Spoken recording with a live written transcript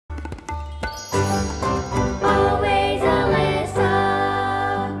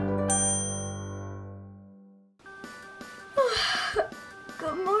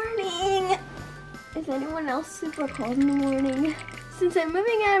smells super cold in the morning. Since I'm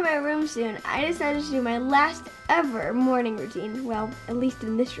moving out of my room soon, I decided to do my last ever morning routine. Well, at least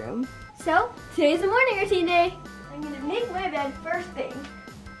in this room. So, today's the morning routine day. I'm gonna make my bed first thing.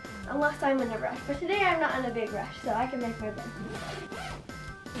 Unless I'm in a rush. But today I'm not in a big rush, so I can make my bed.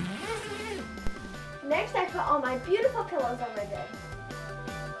 Next, I put all my beautiful pillows on my bed.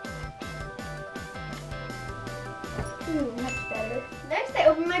 Ooh, much better. Next, I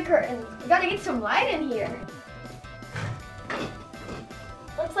open my curtains. We gotta get some light in here.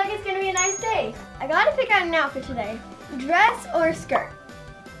 Looks like it's gonna be a nice day. I gotta pick out an outfit today. Dress or skirt?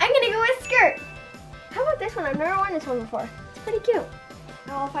 I'm gonna go with skirt. How about this one? I've never worn this one before. It's pretty cute.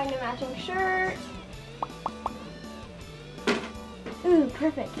 I'll find a matching shirt. Ooh,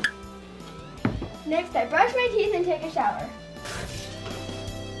 perfect. Next, I brush my teeth and take a shower.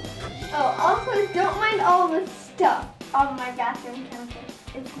 Oh, also, don't mind all the stuff on my bathroom counter.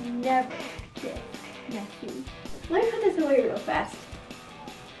 It's never this messy. Let me put this away real fast.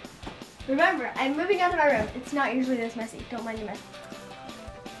 Remember, I'm moving out of my room. It's not usually this messy. Don't mind the mess.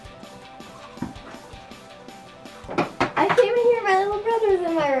 I came in here, my little brother's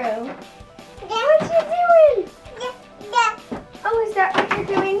in my room. What you doing? Oh, is that what you're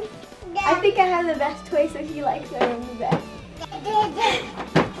doing? I think I have the best toy, so he likes my room the best.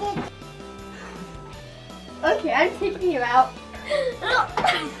 Okay, I'm taking you out.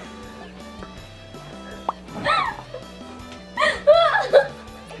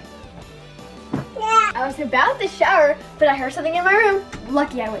 I was about to shower, but I heard something in my room.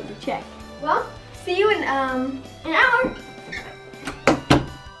 Lucky I went to check. Well, see you in an hour.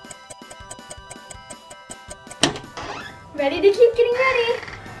 Ready to keep getting ready.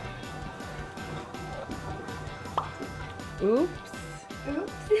 Oops.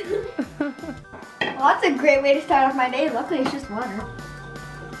 Oops. Well, that's a great way to start off my day. Luckily, it's just water.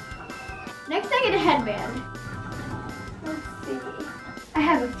 Next, I get a headband. Let's see. I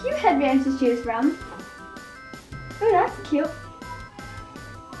have a few headbands to choose from. Oh, that's cute.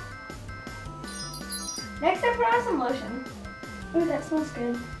 Next, I put on some lotion. Ooh, that smells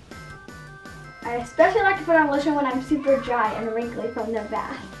good. I especially like to put on lotion when I'm super dry and wrinkly from the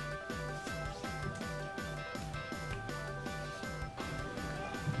bath.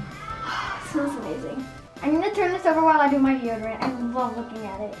 Smells amazing. I'm gonna turn this over while I do my deodorant. I love looking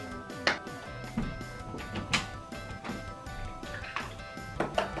at it.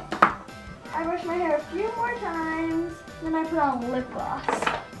 I brush my hair a few more times, then I put on lip gloss.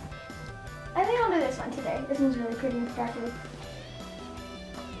 I think I'll do this one today. This one's really pretty and sparkly.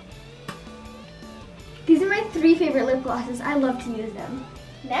 These are my 3 favorite lip glosses. I love to use them.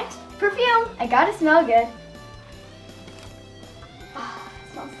 Next, perfume. I gotta smell good. Oh,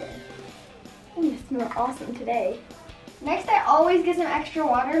 it smells good. I'm gonna smell awesome today. Next, I always get some extra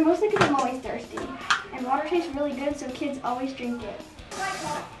water, mostly because I'm always thirsty. And water tastes really good, so kids always drink it.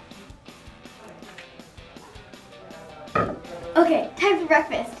 Okay, time for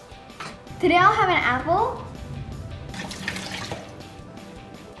breakfast. Today I'll have an apple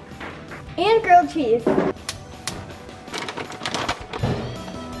and grilled cheese.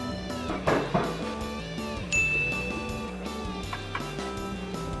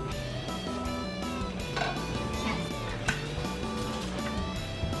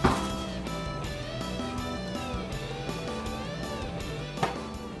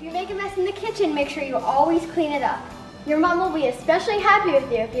 If you make a mess in the kitchen, make sure you always clean it up. Your mom will be especially happy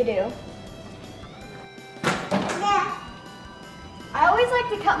with you if you do. I always like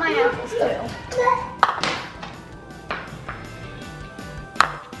to cut my apples too.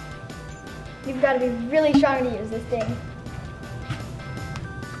 You've got to be really strong to use this thing.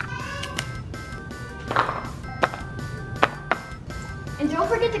 And don't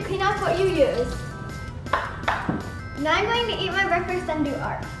forget to clean off what you use. Now I'm going to eat my breakfast and do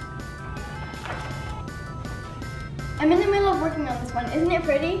art. I'm in the middle of working on this one. Isn't it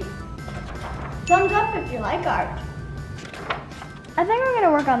pretty? Thumbs up if you like art. I think I'm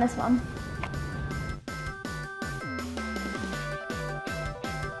gonna work on this one.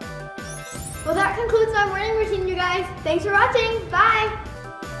 Well, that concludes my morning routine, you guys. Thanks for watching. Bye.